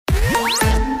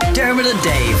Dermot and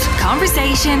Dave.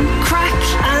 Conversation, crack,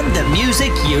 And the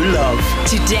music you love.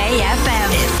 Today FM.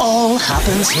 It all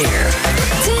happens here.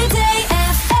 Today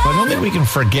FM. I don't think we can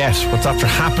forget what's after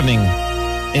happening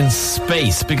in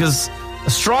space, because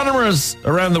astronomers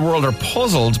around the world are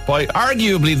puzzled by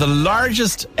arguably the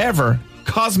largest ever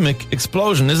cosmic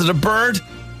explosion. Is it a bird?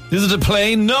 Is it a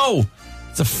plane? No.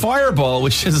 It's a fireball,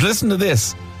 which is, listen to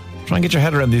this. Try and get your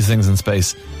head around these things in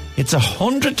space. It's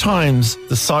 100 times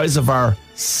the size of our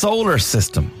solar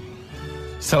system.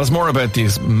 Tell us more about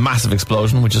this massive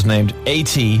explosion, which is named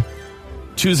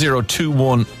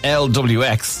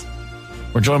AT2021LWX.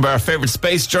 We're joined by our favourite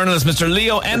space journalist, Mr.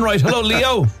 Leo Enright. Hello,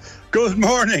 Leo. Good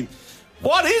morning.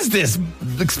 What is this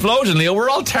explosion, Leo? We're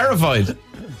all terrified.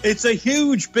 It's a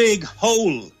huge, big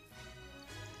hole.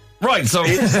 Right, so...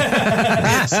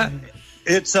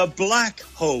 It's a black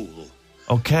hole.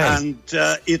 Okay. And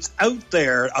it's out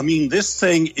there. I mean, this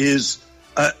thing is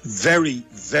very,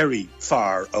 very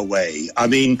far away. I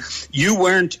mean, you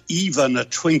weren't even a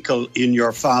twinkle in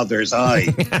your father's eye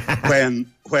when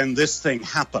this thing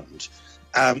happened.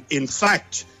 In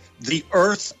fact, the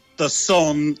Earth, the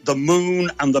sun, the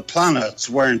moon, and the planets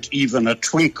weren't even a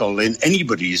twinkle in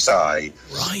anybody's eye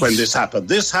when this happened.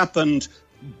 This happened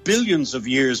billions of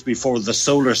years before the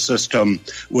solar system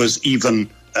was even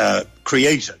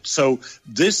created. So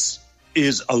this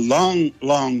is a long,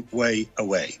 long way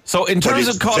away. So in terms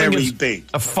of calling it big.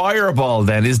 A fireball,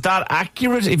 then, is that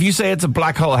accurate? If you say it's a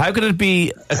black hole, how could it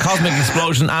be a cosmic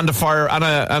explosion and a fire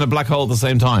and a black hole at the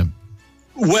same time?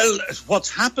 Well, what's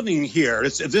happening here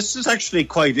this is actually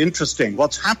quite interesting.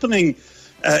 What's happening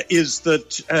is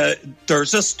that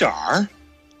there's a star,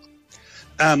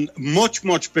 much,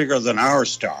 much bigger than our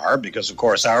star, because, of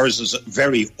course, ours is a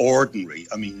very ordinary,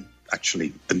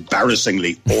 actually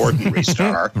embarrassingly ordinary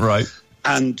star. Right.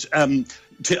 And I'm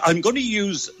going to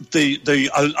use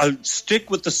I'll stick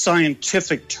with the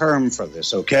scientific term for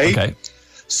this, okay? Okay.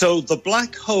 So the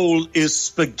black hole is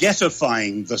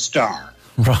spaghettifying the star.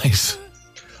 Right.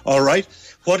 All right.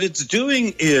 What it's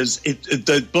doing is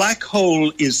the black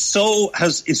hole is so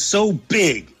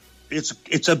big.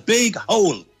 It's a big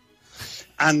hole,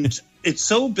 and it's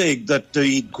so big that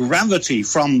the gravity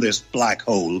from this black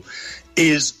hole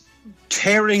is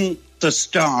tearing the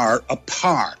star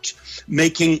apart,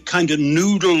 making kind of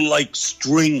noodle-like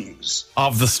strings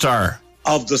Of the star.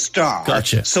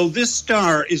 Gotcha. So this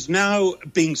star is now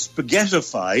being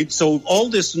spaghettified. So all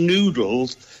this noodle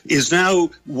is now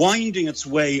winding its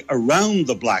way around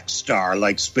the black star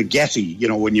like spaghetti. You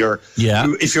know, when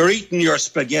if you're eating your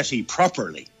spaghetti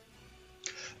properly,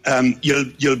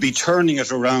 you'll be turning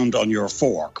it around on your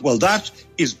fork. Well, that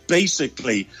is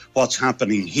basically what's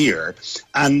happening here.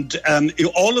 And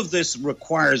all of this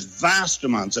requires vast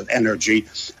amounts of energy.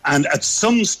 And at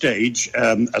some stage,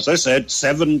 as I said,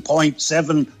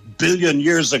 7.7 billion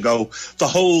years ago, the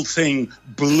whole thing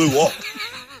blew up.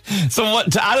 So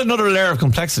to add another layer of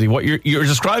complexity, what you're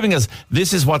describing as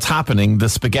this is what's happening, the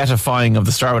spaghettifying of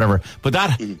the star, whatever, but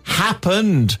that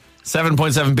happened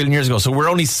 7.7 billion years ago. So we're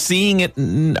only seeing it,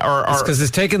 It's because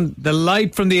it's taken the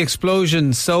light from the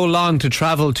explosion so long to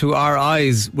travel to our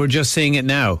eyes. We're just seeing it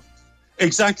now.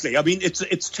 Exactly. I mean,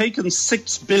 it's taken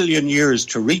 6 billion years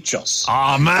to reach us.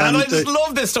 Oh, man, I just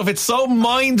love this stuff. It's so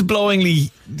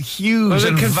mind-blowingly huge. Well, it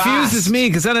and confuses vast. me,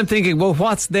 because then I'm thinking, well,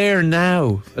 what's there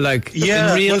now? Like,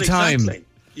 in real time. Exactly.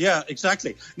 Yeah,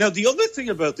 exactly. Now, the other thing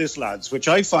about this, lads, which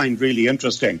I find really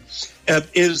interesting,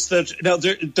 is that now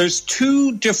there's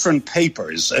two different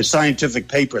papers, scientific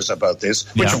papers about this,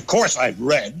 which, of course, I've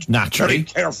read naturally very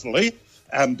carefully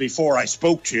before I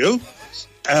spoke to you.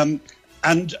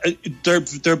 And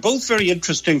they're both very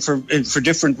interesting for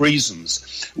different reasons.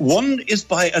 One is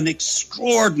by an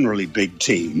extraordinarily big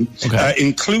team,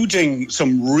 including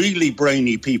some really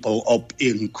brainy people up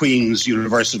in Queen's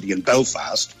University in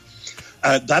Belfast.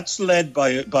 That's led by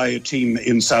a team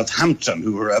in Southampton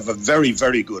who have a very,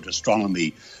 very good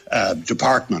astronomy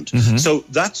department. Mm-hmm. So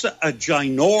that's a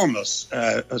ginormous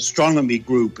astronomy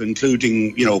group,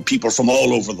 including people from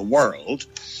all over the world.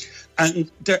 And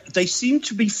they seem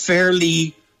to be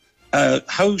fairly,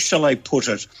 how shall I put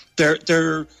it?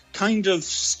 They're kind of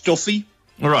stuffy.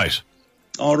 Right.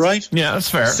 All right? Yeah, that's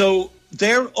fair. So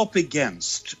they're up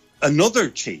against another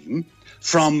team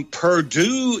from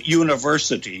Purdue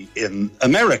University in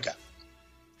America.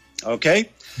 Okay?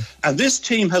 And this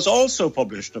team has also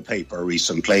published a paper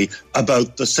recently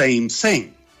about the same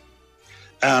thing.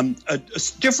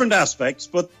 Different aspects,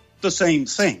 but the same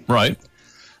thing. Right.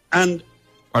 And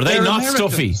are they not Americans.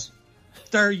 stuffy?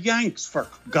 They're Yanks, for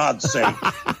God's sake.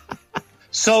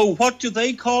 So what do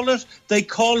they call it? They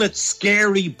call it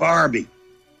Scary Barbie.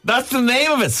 That's the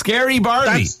name of it, Scary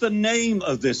Barbie. That's the name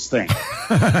of this thing.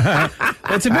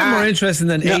 It's a bit more interesting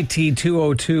than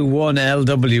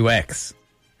AT2021LWX.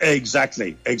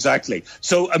 Exactly.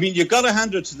 So, I mean, you've got to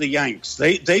hand it to the Yanks.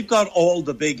 They've got all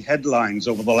the big headlines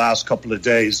over the last couple of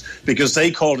days because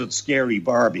they called it Scary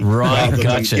Barbie. Right,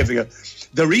 gotcha.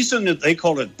 The reason that they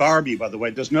call it Barbie, by the way,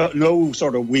 there's no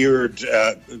sort of weird,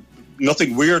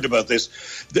 nothing weird about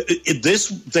this.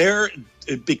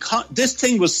 Because this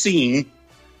thing was seen.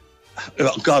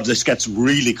 Oh God, this gets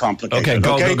really complicated.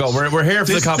 Okay, go. We're here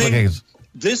for the complicated.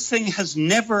 This thing has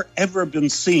never ever been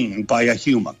seen by a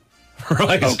human.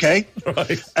 Right. Okay.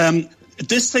 Right.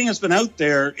 This thing has been out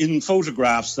there in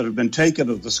photographs that have been taken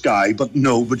of the sky, but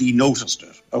nobody noticed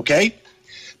it. Okay,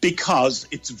 because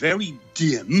it's very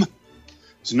dim.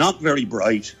 It's not very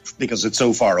bright because it's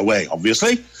so far away,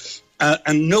 obviously.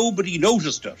 And nobody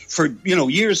noticed it for,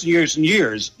 years and years and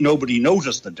years. Nobody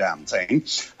noticed the damn thing.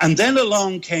 And then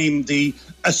along came the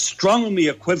astronomy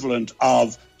equivalent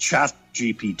of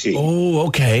ChatGPT. Oh,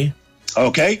 okay.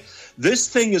 Okay. This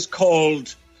thing is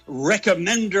called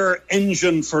Recommender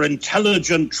Engine for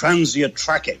Intelligent Transient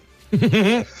Tracking.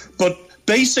 But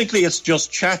basically, it's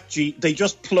just they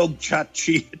just plugged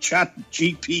ChatGPT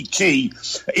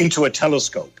into a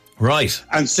telescope. Right.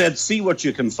 And said, see what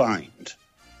you can find.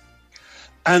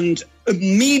 And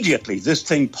immediately this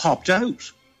thing popped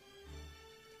out.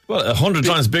 Well, 100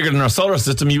 times bigger than our solar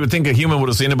system. You would think a human would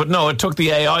have seen it, but no, it took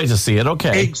the AI to see it.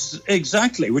 Okay.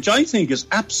 Exactly, which I think is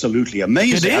absolutely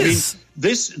amazing. It is. I mean,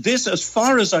 this, as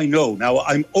far as I know, now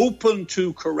I'm open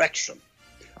to correction.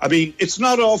 I mean, it's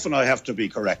not often I have to be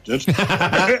corrected.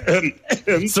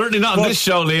 Certainly not on this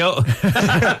show, Leo.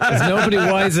 There's nobody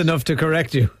wise enough to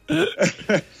correct you.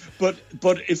 But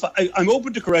if I'm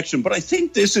open to correction, but I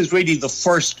think this is really the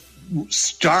first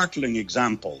startling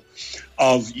example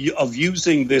of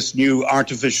using this new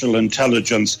artificial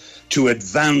intelligence to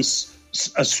advance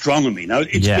astronomy. Now,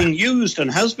 it's been used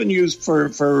and has been used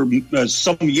for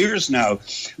some years now,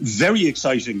 very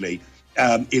excitingly,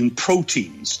 in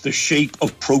proteins, the shape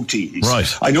of proteins.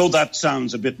 Right. I know that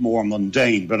sounds a bit more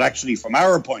mundane, but actually from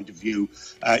our point of view,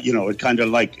 it kind of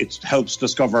like it helps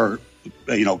discover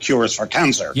cures for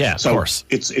cancer. Yeah, of course.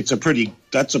 That's a pretty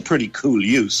cool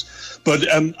use. But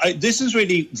this is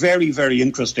really very, very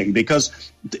interesting because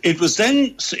it was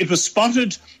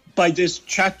spotted by this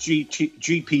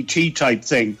ChatGPT type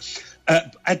thing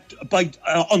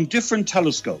on different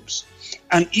telescopes,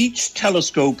 and each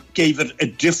telescope gave it a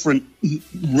different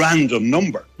random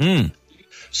number.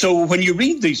 So when you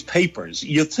read these papers,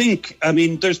 you think, I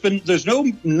mean, there's no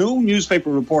newspaper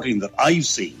reporting that I've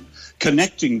seen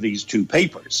connecting these two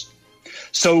papers.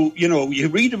 So, you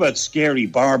read about Scary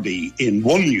Barbie in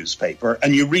one newspaper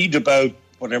and you read about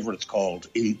whatever it's called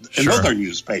in another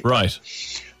newspaper. Right.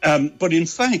 But in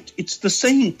fact, it's the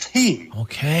same thing.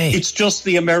 Okay. It's just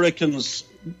the Americans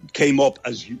came up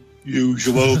as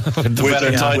usual with a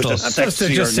They're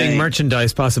just seeing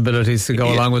merchandise possibilities to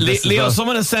go along with this. Leo,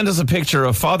 someone has sent us a picture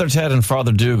of Father Ted and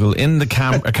Father Dougal in the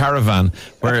caravan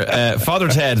where Father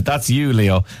Ted, that's you,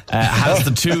 Leo, has the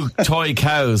two toy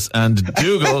cows, and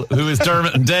Dougal, who is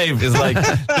Dermot and Dave, is like,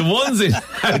 the ones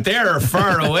out there are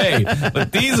far away,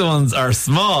 but these ones are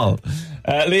small.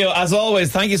 Leo, as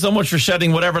always, thank you so much for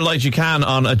shedding whatever light you can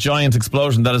on a giant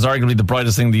explosion that is arguably the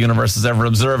brightest thing the universe has ever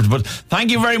observed. But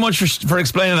thank you very much for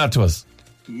explaining that to us.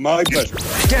 My pleasure.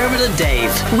 Dermot and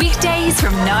Dave. Weekdays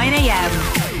from 9 a.m.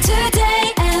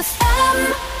 Today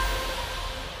FM.